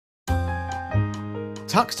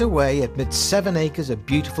Tucked away amid 7 acres of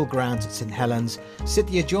beautiful grounds at St Helens sit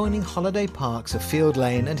the adjoining holiday parks of Field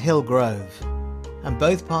Lane and Hillgrove. And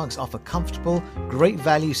both parks offer comfortable, great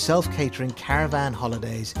value self-catering caravan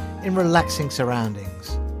holidays in relaxing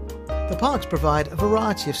surroundings. The parks provide a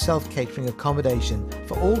variety of self-catering accommodation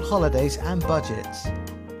for all holidays and budgets,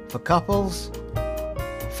 for couples,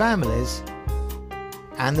 families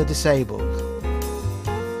and the disabled.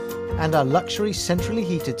 And our luxury centrally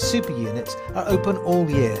heated super units are open all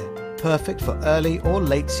year, perfect for early or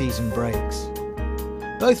late season breaks.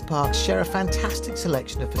 Both parks share a fantastic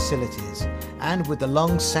selection of facilities, and with the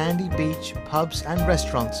long sandy beach, pubs and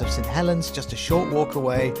restaurants of St Helens just a short walk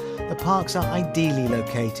away, the parks are ideally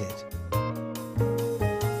located.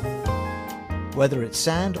 Whether it's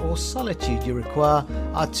sand or solitude you require,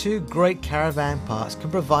 our 2 great caravan parks can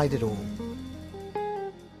provide it all.